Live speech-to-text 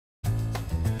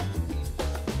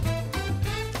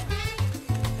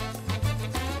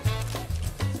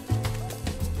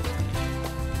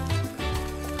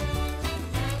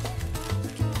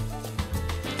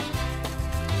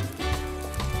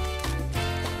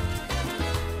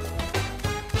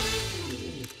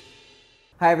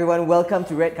Hi everyone, welcome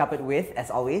to Red Carpet with,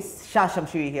 as always, Shah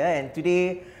Shamshiri here, and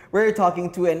today we're talking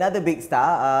to another big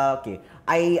star.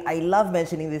 I love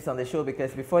mentioning this on the show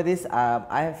because before this,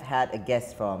 I've had a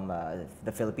guest from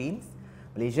the Philippines,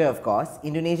 Malaysia of course,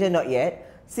 Indonesia not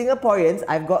yet, Singaporeans,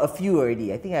 I've got a few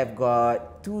already. I think I've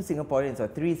got 2 Singaporeans or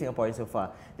 3 Singaporeans so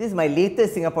far. This is my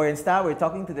latest Singaporean star. We're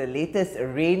talking to the latest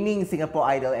reigning Singapore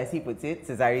idol, as he puts it,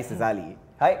 Sezairi Sezali.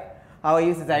 Hi. How are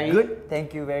you, Sezairi? Good,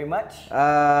 thank you very much.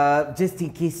 Just in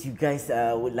case you guys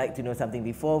would like to know something,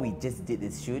 before we just did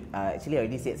this shoot, actually I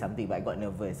already said something but I got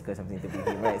nervous because something to be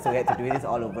him, right? So we had to do this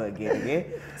all over again,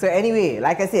 okay? So anyway,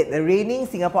 like I said, the reigning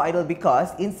Singapore Idol,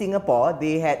 because in Singapore,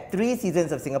 they had 3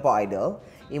 seasons of Singapore Idol.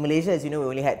 In Malaysia, as you know, we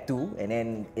only had 2 and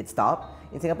then it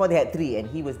stopped. In Singapore, they had 3 and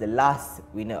he was the last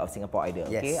winner of Singapore Idol,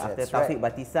 okay? Yes, After that's Taufik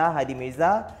right. Batisa, Hadi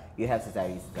Mirza, you have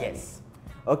Sezairi Sezali. Yes.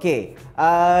 Okay,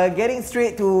 getting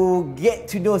straight to get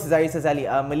to know Sezairi Sezali.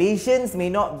 Malaysians may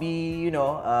not be,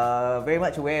 very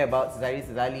much aware about Sezairi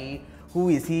Sezali. Who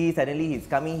is he? Suddenly he's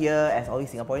coming here, as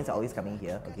always Singaporeans are always coming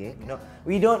here, okay?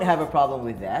 We don't have a problem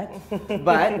with that.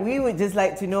 But we would just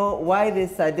like to know why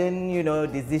this sudden,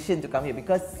 decision to come here.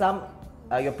 Because some,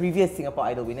 your previous Singapore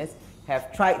Idol winners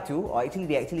have tried to, or actually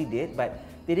they actually did, but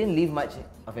they didn't leave much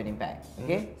of an impact,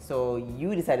 okay? So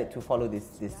you decided to follow this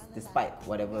despite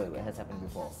whatever has happened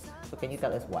before. So can you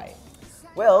tell us why?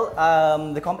 Well,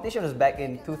 the competition was back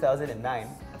in 2009.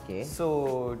 Okay.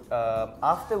 So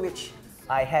after which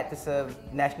I had to serve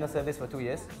national service for 2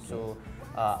 years. So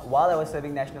while I was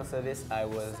serving national service, I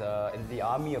was in the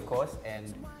army, of course,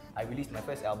 and I released my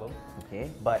first album. Okay.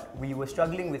 But we were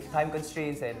struggling with time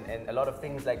constraints and a lot of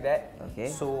things like that. Okay.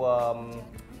 So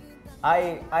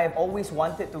I've always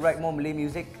wanted to write more Malay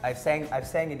music. I've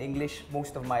sang in English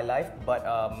most of my life, but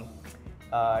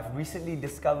I've recently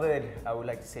discovered, I would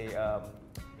like to say,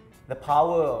 the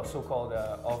power, so-called,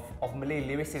 of Malay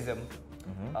lyricism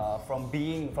from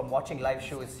watching live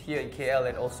shows here in KL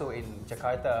and also in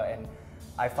Jakarta, and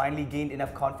I finally gained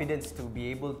enough confidence to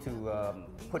be able to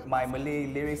put my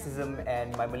Malay lyricism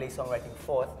and my Malay songwriting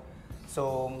forth.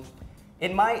 So,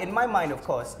 in my mind, of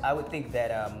course, I would think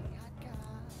that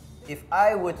if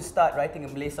I were to start writing a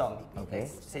Malay song, okay,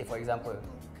 say for example,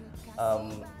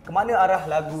 kemana arah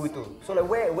lagu itu? So like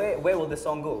where will the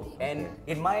song go? And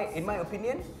in my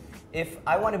opinion, if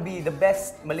I want to be the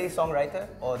best Malay songwriter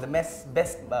or the best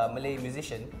Malay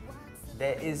musician,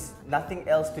 there is nothing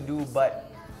else to do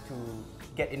but to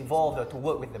get involved or to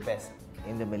work with the best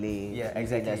in the Malay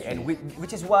exactly industry. And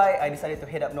which is why I decided to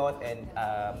head up north, and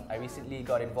I recently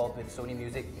got involved with Sony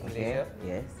Music in Malaysia.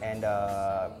 Yes. And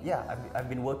I've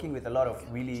been working with a lot of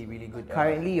really good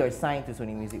Currently you're signed to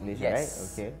Sony Music Malaysia,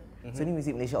 yes, right? Okay. Sony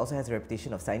Music Malaysia also has a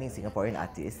reputation of signing Singaporean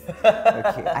artists.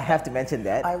 Okay, I have to mention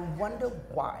that. I wonder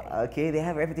why. Okay, they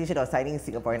have a reputation of signing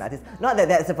Singaporean artists. Not that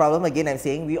that's a problem. Again, I'm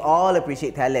saying we all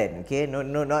appreciate talent. Okay, no,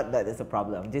 not that that's a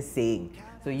problem. I'm just saying.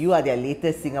 So you are their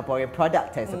latest Singaporean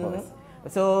product, I suppose.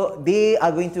 So they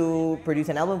are going to produce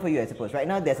an album for you, I suppose. Right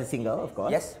now, there's a single, of course.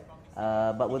 Yes.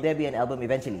 But will there be an album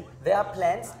eventually? There are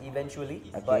plans eventually,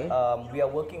 Okay. but we are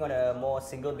working on a more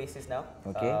single basis now.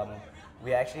 Okay.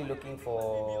 We are actually looking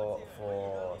for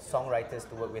songwriters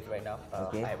to work with right now.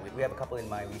 Okay. We have a couple in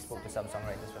mind. We spoke to some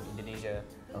songwriters from Indonesia,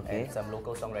 okay, and some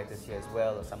local songwriters here as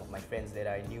well. Some of my friends that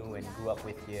I knew and grew up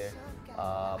with here.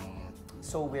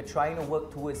 So we're trying to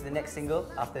work towards the next single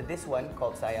after this one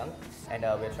called Sayang, and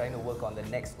we're trying to work on the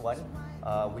next one,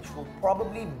 which will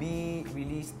probably be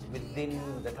released within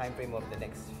the time frame of the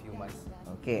next few months.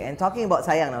 Okay, and talking about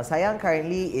Sayang now, Sayang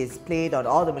currently is played on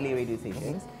all the Malay radio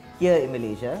stations here in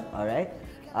Malaysia, alright?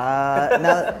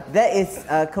 Now, that is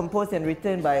composed and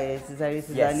written by Sezairi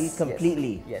Sezali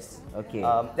completely? Yes. Okay.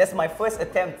 That's my first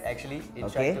attempt actually in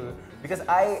trying to, because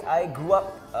I grew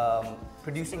up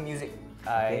producing music.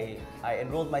 I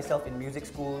enrolled myself in music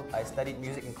school, I studied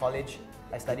music in college,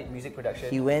 I studied music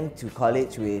production. He went to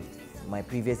college with my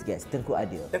previous guest, Tengku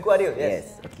Adil. Tengku Adil,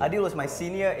 yes. Okay. Adil was my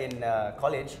senior in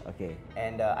college. Okay.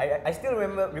 And I still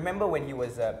remember when he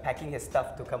was packing his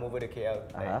stuff to come over to KL.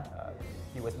 Right?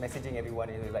 He was messaging everyone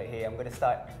and he was like, hey, I'm going to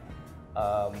start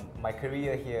my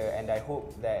career here, and I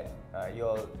hope that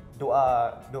you'll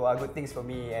doa good things for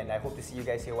me, and I hope to see you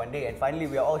guys here one day. And finally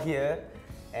we are all here,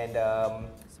 and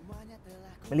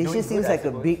Malaysia doing seems good, I like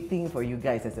a suppose. big thing for you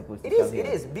guys as opposed to It is, come here.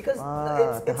 it is, because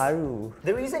terharu.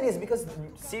 the reason is because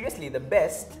seriously, the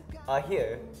best are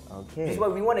here. Okay. Which is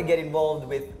why we want to get involved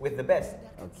with the best.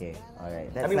 Okay, alright.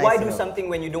 I mean, why do something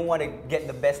when you don't want to get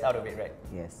the best out of it, right?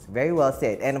 Yes, very well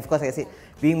said. And of course, like I said,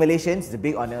 being Malaysians is a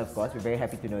big honor, of course. We're very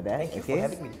happy to know that. Thank you for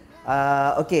having me.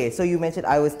 Okay, so you mentioned,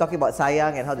 I was talking about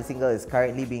Sayang and how the single is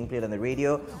currently being played on the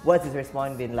radio. What's its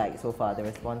response been like so far, the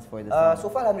response for the song? So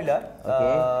far, Alhamdulillah.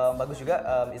 Okay. Bagus juga.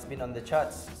 It's been on the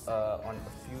charts on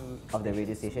a few Of the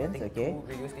radio stations, I think okay. 2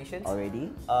 radio stations.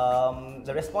 Already?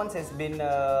 The response has been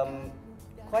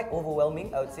quite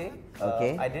overwhelming, I would say.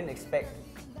 Okay. I didn't expect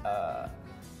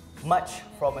much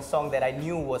from a song that I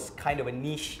knew was kind of a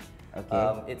niche.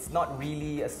 Okay. It's not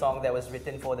really a song that was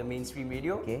written for the mainstream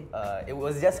radio. Okay. It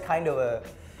was just kind of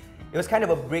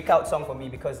a breakout song for me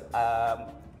because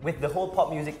with the whole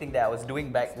pop music thing that I was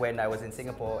doing back when I was in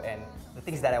Singapore and the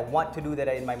things that I want to do that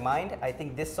are in my mind, I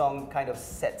think this song kind of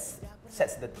sets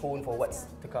the tone for what's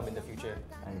to come in the future.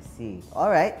 I see.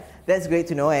 Alright, that's great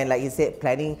to know. And like you said,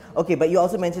 planning. Okay, but you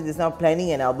also mentioned just now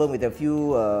planning an album with a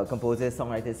few composers,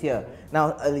 songwriters here.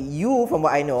 Now, you, from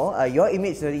what I know, your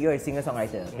image, you're a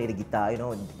singer-songwriter, play the guitar, you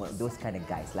know, those kind of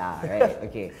guys lah, right?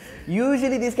 Okay.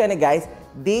 Usually these kind of guys,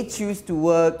 they choose to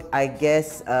work, I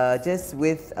guess, just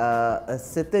with a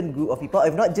certain group of people,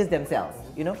 if not just themselves,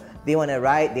 you know. They want to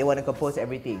write, they want to compose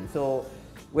everything. So,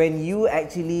 when you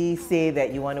actually say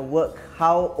that you want to work,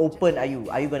 how open are you?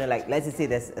 Are you going to like, let's just say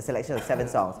there's a selection of 7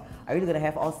 songs. Are you going to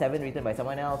have all 7 written by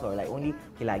someone else or like only,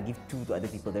 okay, like give 2 to other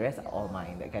people, the rest are all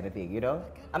mine, that kind of thing, you know?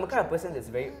 I'm a kind of person that's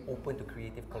very open to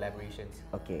creative collaborations.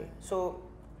 Okay. So,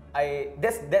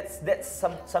 that's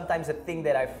sometimes a thing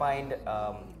that I find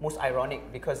most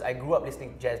ironic because I grew up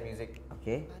listening to jazz music.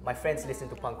 Okay. My friends listen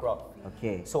to punk rock.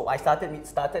 Okay. So I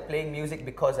started playing music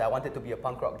because I wanted to be a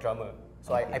punk rock drummer.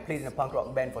 So I played in a punk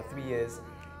rock band for 3 years,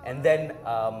 and then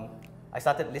I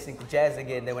started listening to jazz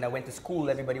again. Then when I went to school,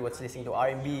 everybody was listening to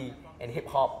R&B and hip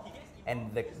hop,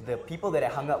 and the people that I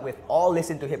hung out with all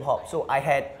listened to hip hop. So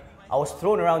I was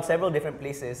thrown around several different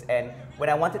places, and when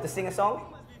I wanted to sing a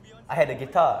song, I had a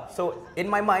guitar. So in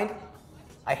my mind,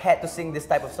 I had to sing this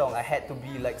type of song. I had to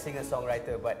be like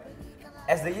singer-songwriter. But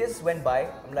as the years went by,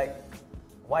 I'm like,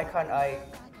 why can't I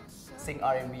sing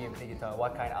R&B and play guitar? Why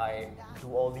can't I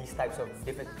do all these types of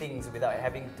different things without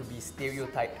having to be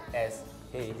stereotyped as,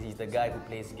 hey, he's the guy who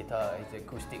plays guitar, he's the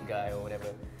acoustic guy or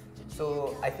whatever.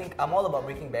 So I think I'm all about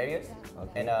breaking barriers.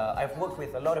 Okay. And I've worked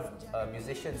with a lot of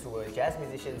musicians who were jazz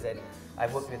musicians, and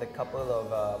I've worked with a couple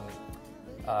of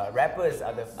rappers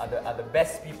are the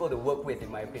best people to work with, in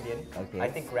my opinion. Okay. I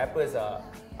think rappers are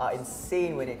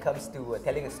insane when it comes to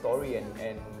telling a story and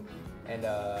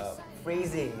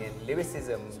phrasing and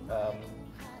lyricism.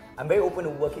 I'm very open to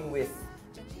working with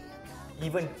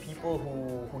even people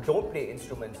who don't play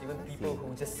instruments, even people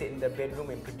who just sit in their bedroom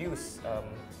and produce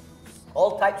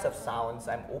all types of sounds.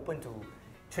 I'm open to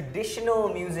traditional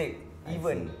music.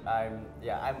 Even I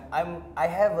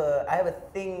have a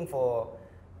thing for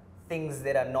things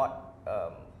that are not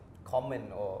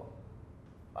common or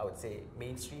I would say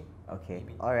mainstream. Okay,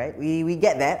 maybe. all right. We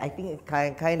get that. I think it's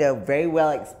kind of very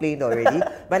well explained already.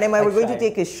 But anyway, we're going to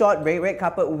take a short break, Red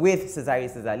Carpet with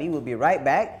Sezairi Sezali. We'll be right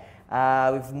back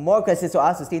with more questions to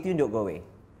ask, so stay tuned, don't go away.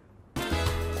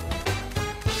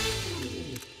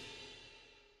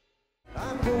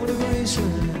 I'm going to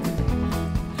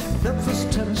Graceland, Memphis,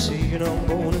 Tennessee, and I'm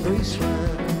going to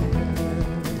Graceland.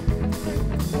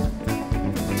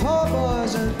 Tall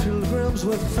boys and pilgrims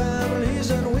with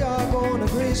families, and we are going to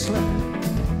Graceland.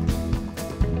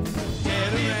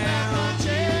 Get around,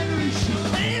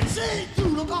 generation, dancing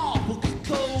through the awful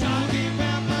cold. Talking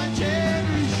about my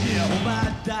generation, yeah, I hope I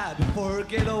die before I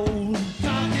get old.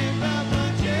 Talking about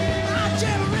my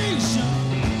generation,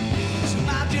 it's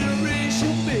my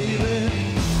generation, baby.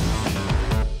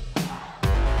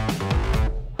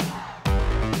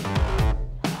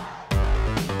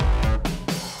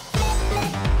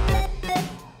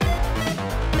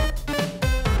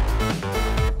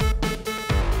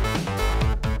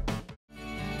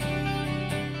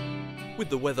 With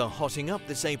the weather hotting up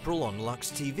this April on Lux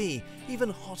TV,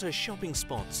 even hotter shopping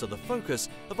spots are the focus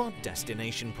of our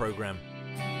destination program.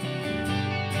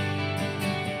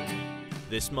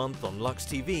 This month on Lux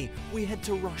TV, we head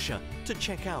to Russia to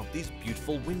check out these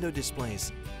beautiful window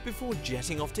displays before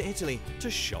jetting off to Italy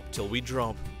to shop till we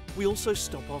drop. We also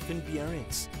stop off in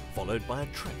Biarritz, followed by a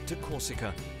trek to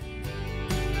Corsica.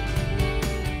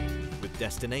 With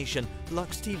Destination,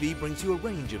 Lux TV brings you a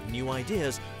range of new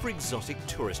ideas for exotic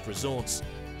tourist resorts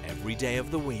every day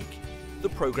of the week. The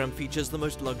program features the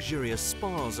most luxurious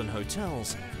spas and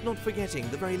hotels, not forgetting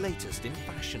the very latest in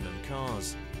fashion and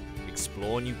cars.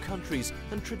 explore new countries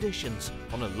and traditions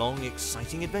on a long,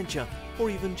 exciting adventure, or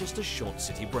even just a short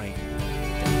city break.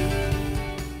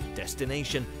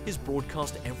 Destination is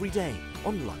broadcast every day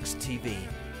on Lux TV.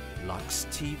 Lux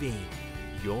TV,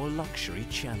 your luxury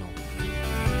channel.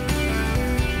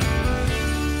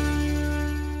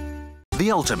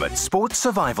 The Ultimate Sports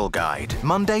Survival Guide,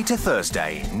 Monday to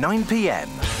Thursday, 9 p.m.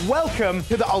 Welcome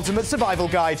to the Ultimate Survival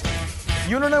Guide.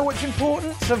 You want to know what's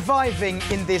important? Surviving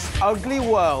in this ugly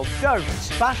world. Don't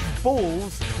bash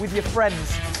balls with your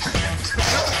friends.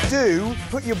 Do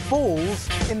put your balls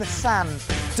in the sand.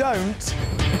 Don't.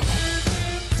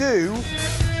 Don't.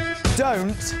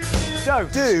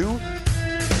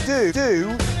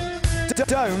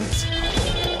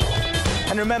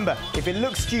 And remember, if it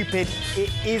looks stupid,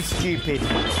 it is stupid.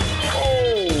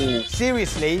 Oh!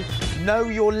 Seriously, know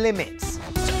your limits.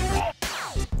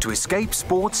 To escape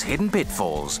sports' hidden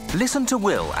pitfalls, listen to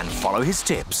Will and follow his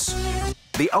tips.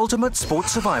 The Ultimate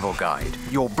Sports Survival Guide,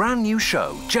 your brand new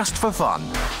show just for fun.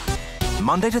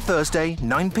 Monday to Thursday,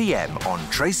 9 p.m. on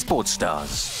Trace Sports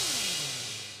Stars.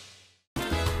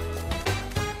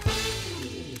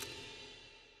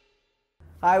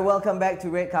 Hi, welcome back to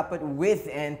Red Carpet with,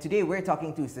 and today we're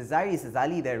talking to Sezairi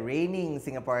Sezali, the reigning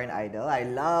Singaporean idol. I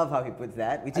love how he puts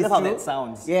that, which is love how true. that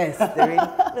sounds. Yes,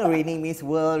 the reigning Miss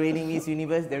World, reigning Miss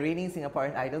Universe, the reigning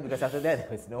Singaporean idol, because after that,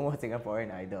 there's no more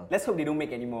Singaporean idol. Let's hope they don't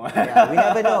make any more. Yeah, we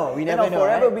never know. We never know.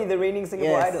 Forever right? be the reigning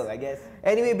Singapore Yes. idol, I guess.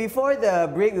 Anyway, before the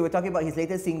break, we were talking about his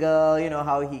latest single, you know,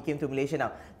 how he came to Malaysia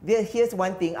now. Here's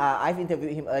one thing, I've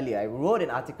interviewed him earlier. I wrote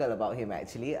an article about him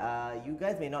actually. You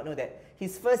guys may not know that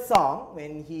his first song,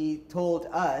 when he told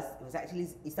us, it was actually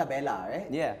Isabella, right?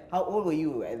 Yeah. How old were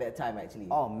you at that time actually?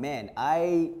 Oh man,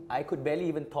 I could barely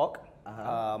even talk.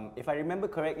 If I remember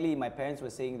correctly, my parents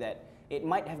were saying that it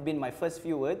might have been my first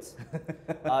few words.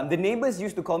 The neighbors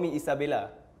used to call me Isabella.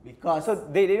 Because So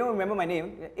they don't remember my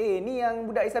name. Ni yang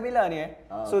budak Isabella ni eh.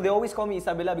 So they always call me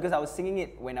Isabella because I was singing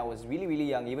it when I was really, really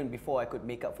young, even before I could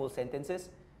make up full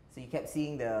sentences. so you kept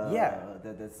seeing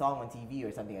the song on TV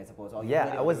or something, I suppose, or you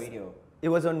heard it on the radio. It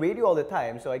was on radio all the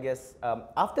time. So I guess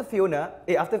after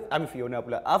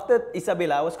after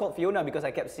Isabella, I was called Fiona because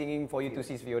I kept singing For You to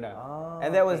Seize Fiona,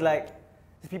 and that was like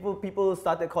people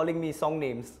started calling me song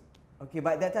names. Okay,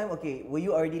 but at that time, were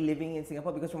you already living in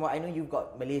Singapore? Because from what I know, you've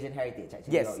got Malaysian heritage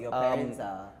actually. Yes, Your parents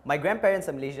are... my grandparents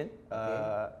are Malaysian.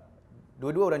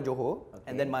 Dua-dua orang Johor,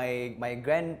 and then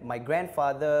my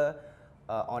grandfather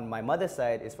on my mother's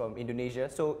side is from Indonesia.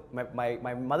 So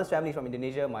my mother's family is from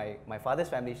Indonesia. My father's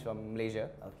family is from Malaysia.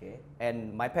 Okay.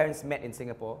 And my parents met in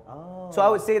Singapore. Oh. So I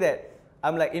would say that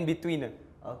I'm like in between.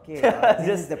 Okay,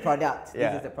 this is the product. Yeah.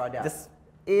 This is the product. Just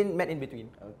met in between.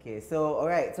 Okay, so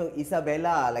alright, so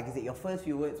Isabella, like I said, your first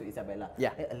few words were Isabella.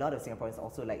 Yeah. A lot of Singaporeans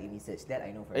also like Amy Search, that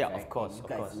I know for a Yeah, fact. of course, You of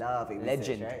guys course. love Amy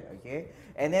Legend. Search, right? Okay.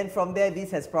 And then from there,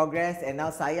 this has progressed, and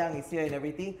now Sayang is here and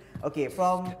everything. Okay,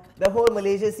 from the whole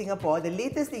Malaysia, Singapore, the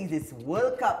latest thing is this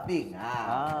World Cup thing.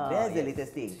 There's the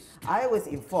latest thing. I was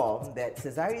informed that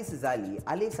Sezairi Sezali,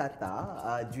 Alif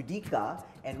Sata, Judika,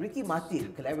 and Ricky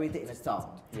Martin collaborated in a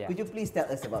song. Yeah. Could you please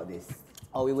tell us about this?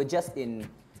 Oh, we were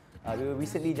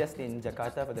recently just in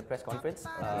Jakarta for the press conference.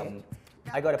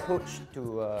 I got approached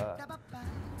to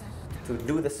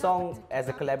do the song as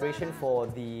a collaboration for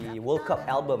the World Cup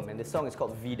album, and the song is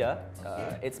called Vida.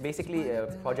 It's basically a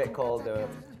project called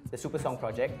the Super Song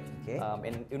Project,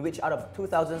 in which out of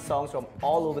 2,000 songs from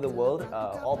all over the world,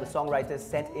 all the songwriters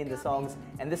sent in the songs,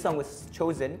 and this song was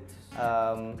chosen,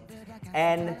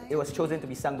 and it was chosen to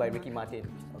be sung by Ricky Martin.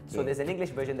 So there's an English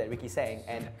version that Ricky sang,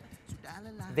 and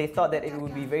they thought that it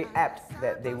would be very apt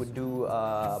that they would do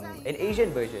an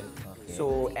Asian version.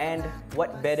 So, and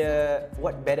what better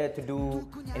to do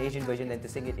an Asian version than to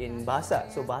sing it in Bahasa.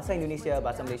 So Bahasa Indonesia,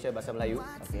 Bahasa Malaysia, Bahasa Melayu.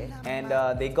 And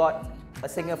they got a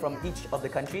singer from each of the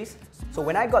countries. So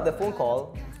when I got the phone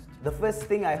call, the first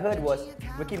thing I heard was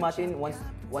Ricky Martin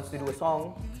wants to do a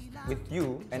song with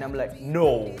you, and I'm like,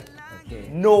 no.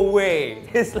 No way.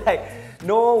 It's like,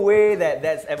 no way that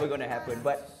that's ever gonna happen.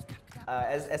 But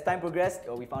as time progressed,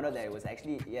 we found out that it was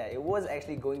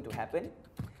actually going to happen.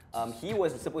 He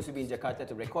was supposed to be in Jakarta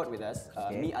to record with us,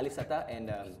 me, Alif Sata,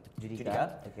 and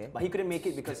Judika. But he couldn't make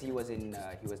it because he was doing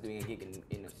a gig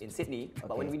in Sydney.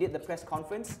 But when we did the press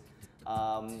conference,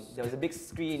 there was a big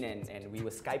screen, and we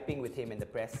were Skyping with him and the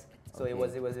press. So it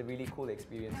was a really cool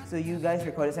experience. So you guys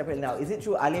recorded separately now. Is it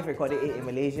true Alif recorded it in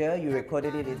Malaysia, you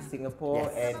recorded it in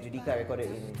Singapore, and Judika recorded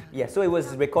it in... Yeah, so it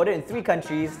was recorded in 3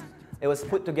 countries. It was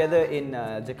put together in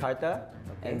Jakarta,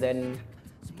 and then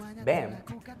Bam.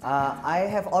 I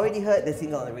have already heard the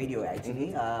single on the radio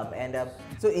actually,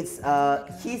 so it's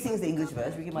he sings the English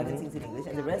verse, Ricky Martin sings in English,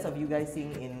 and the rest of you guys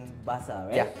sing in Bahasa,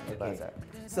 right? Yeah, Okay. Bahasa.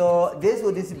 So this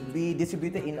will be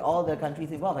distributed in all the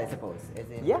countries involved, I suppose. As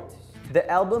in Yeah, the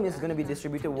album is going to be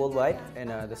distributed worldwide, and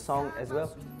the song as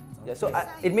well. Yeah, so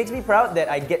it makes me proud that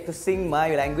I get to sing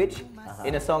my language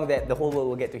in a song that the whole world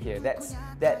will get to hear. That's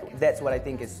what I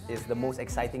think is the most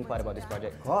exciting part about this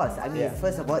project. Of course. I mean, Yeah.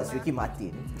 first of all, it's Ricky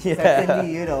Martin. Yeah.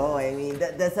 Secondly, you know, I mean,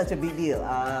 that's such a big deal.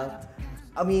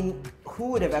 I mean,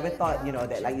 who would have ever thought, you know,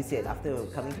 that like you said, after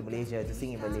coming to Malaysia to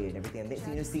sing in Malay and everything, and next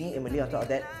thing you're singing in Malay on top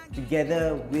of that,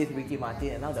 together with Ricky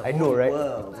Martin, and now the whole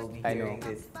world will be hearing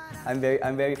this. I'm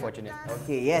very fortunate.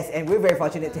 Okay, yes, and we're very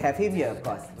fortunate to have him here, of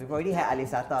course. We've already had Ali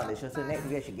Sata on the show, so next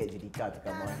we should get Judika to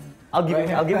come on. I'll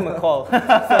give him a call.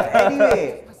 So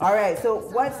anyway, alright, so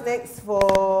what's next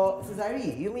for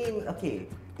Sezairi? You mean,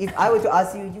 okay, if I were to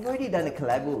ask you, you've already done a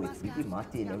collabo with Ricky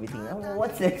Martin and everything.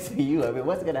 What's next for you? I mean,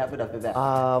 what's going to happen after that?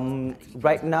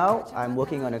 Right now, I'm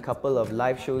working on a couple of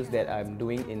live shows that I'm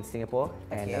doing in Singapore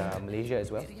and Malaysia as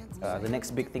well. The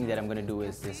next big thing that I'm going to do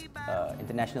is this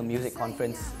international music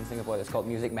conference in Singapore that's called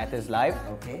Music Matters Live.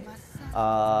 Okay.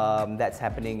 That's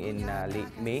happening in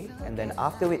late May, and then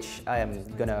after which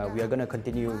we are gonna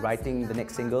continue writing the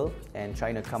next single and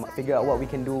trying to figure out what we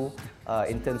can do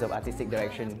in terms of artistic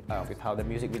direction with how the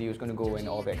music video is gonna go and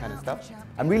all that kind of stuff.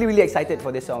 I'm really excited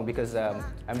for this song because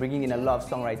I'm bringing in a lot of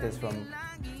songwriters from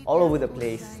all over the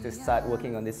place to start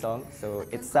working on this song. So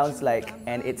it sounds like,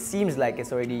 and it seems like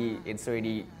it's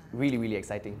already really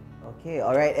exciting. Okay,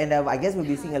 alright, and I guess we'll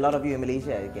be seeing a lot of you in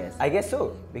Malaysia, I guess. I guess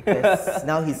so. Because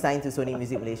now he's signed to Sony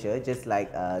Music Malaysia, just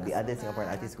like the other Singaporean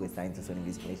artists who are signed to Sony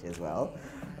Music Malaysia as well.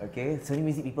 Okay, Sony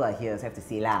Music people are here, so I have to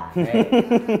say lah, right?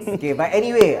 Okay, but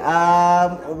anyway,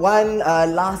 one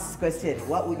last question.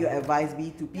 What would your advice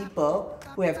be to people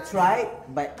who have tried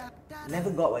but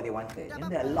never got what they wanted? You know,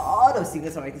 there are a lot of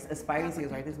singer-songwriters, aspiring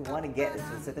singer-songwriters who want to get to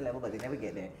a certain level but they never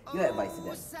get there. Your advice to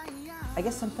them? I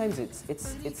guess sometimes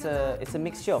it's a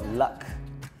mixture of luck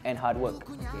and hard work.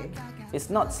 Okay.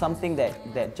 It's not something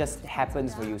that just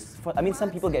happens for you. I mean, some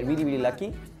people get really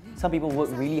lucky. Some people work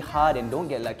really hard and don't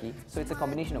get lucky. So it's a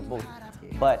combination of both.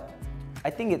 Okay. But I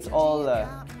think it's all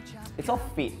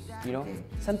fate. You know,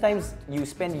 sometimes you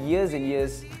spend years and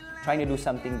years trying to do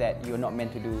something that you're not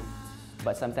meant to do.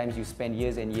 But sometimes you spend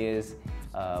years and years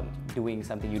doing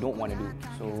something you don't want to do.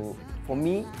 So for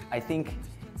me, I think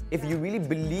if you really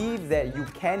believe that you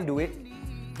can do it,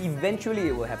 eventually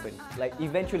it will happen. Like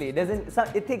eventually,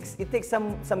 it takes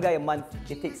some guy a month,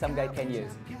 it takes some guy 10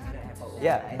 years.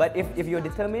 Yeah, but if you're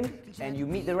determined and you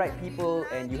meet the right people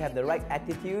and you have the right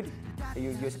attitude,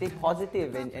 you stay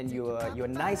positive and you're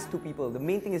nice to people. The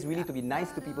main thing is really to be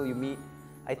nice to people you meet.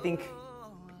 I think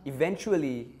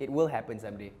eventually it will happen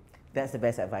someday. That's the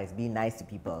best advice. Be nice to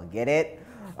people. Get it?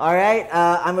 Alright,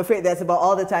 I'm afraid that's about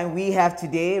all the time we have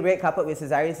today. RedCarpet with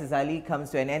Sezairi Sezali comes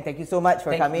to an end. Thank you so much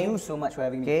for coming. Thank you so much for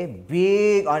having me. Okay,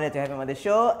 big honor to have him on the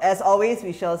show. As always,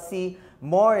 we shall see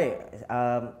more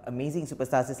amazing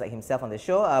superstars just like himself on the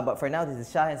show. But for now, this is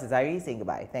Shah and Sezairi saying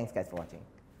goodbye. Thanks guys for watching.